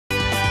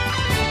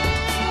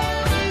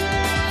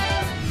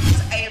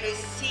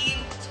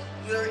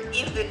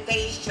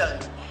invitation,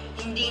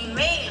 hindi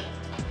mailed,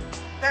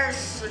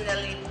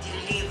 personally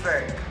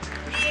delivered.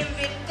 The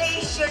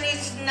invitation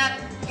is not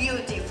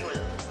beautiful,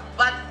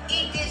 but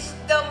it is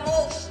the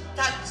most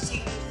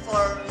touching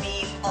for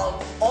me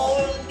of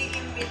all the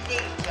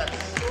invitations.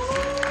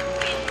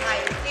 In my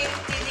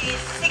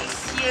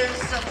 56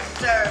 years of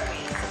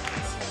service,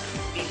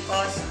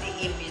 because the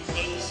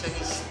invitation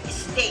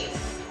states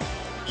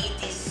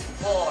it is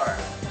for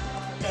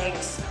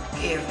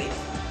Thanksgiving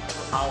to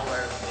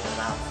our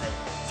beloved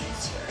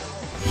teacher.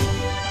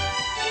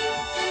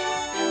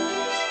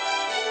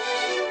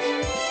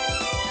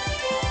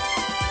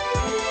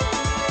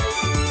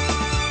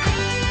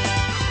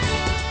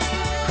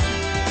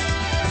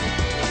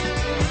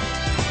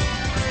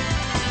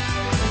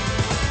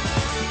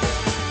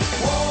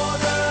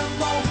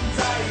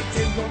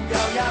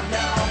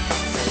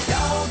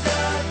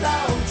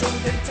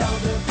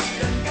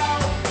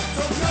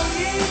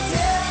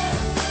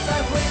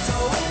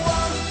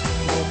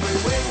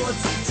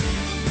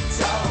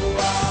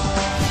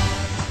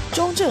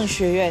 中正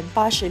学院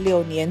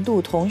86年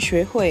度同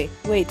学会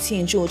为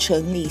庆祝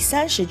成立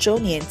30周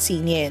年纪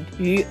念，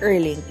于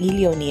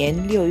2016年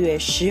6月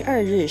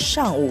12日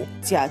上午，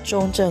在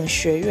中正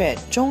学院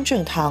中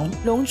正堂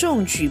隆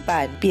重举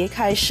办别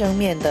开生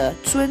面的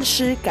尊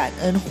师感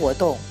恩活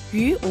动，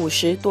与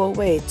50多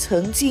位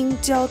曾经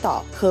教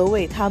导和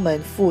为他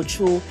们付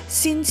出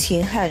辛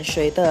勤汗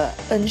水的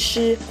恩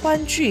师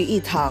欢聚一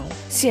堂，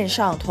献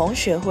上同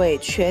学会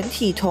全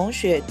体同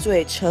学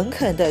最诚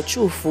恳的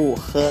祝福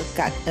和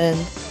感恩，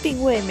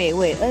并为每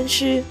位恩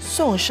师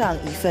送上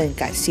一份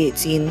感谢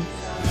金。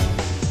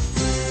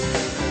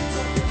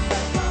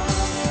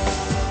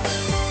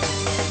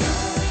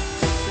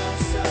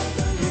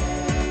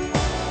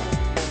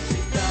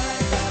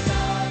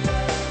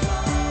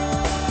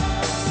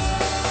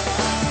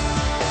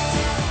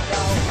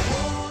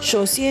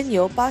首先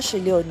由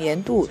86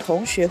年度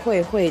同学会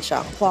会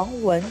长黄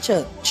文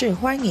正致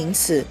欢迎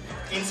词。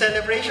In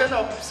celebration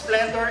of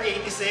Splendour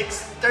 86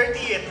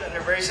 30th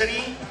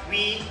anniversary,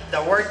 we, the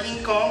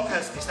Working Kong,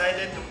 has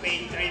decided to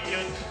pay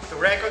tribute to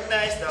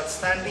recognize the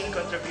outstanding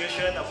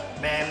contribution of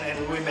men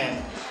and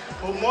women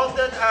who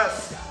molded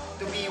us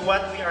to be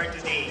what we are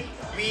today.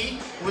 We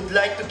would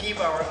like to give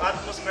our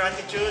utmost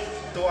gratitude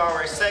to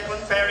our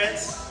second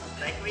parents.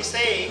 Like we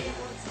say,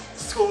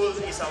 school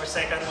is our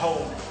second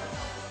home.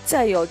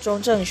 再有中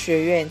正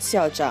学院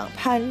校长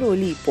潘陆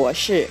丽博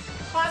士，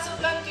看出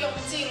咱中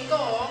正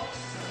国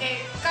的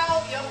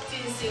教育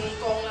真成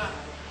功啦！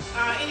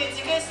因为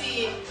这个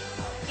是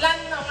咱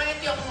的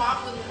中华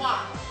文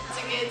化，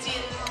一个真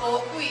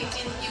宝贵、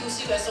真优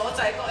秀的所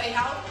在，佫会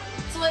晓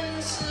尊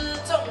师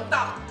重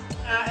道，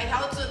会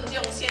晓尊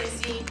重先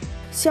生。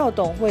校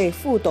董会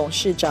副董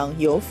事长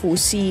游福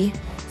熙。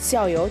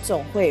校友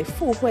总会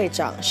副会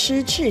长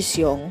施志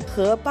雄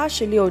和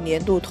86年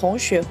度同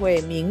学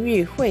会名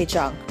誉会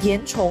长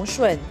严崇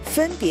顺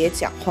分别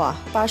讲话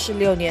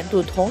，86年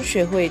度同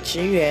学会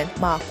职员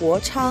马国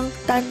昌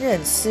担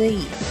任司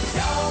仪。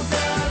要得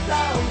到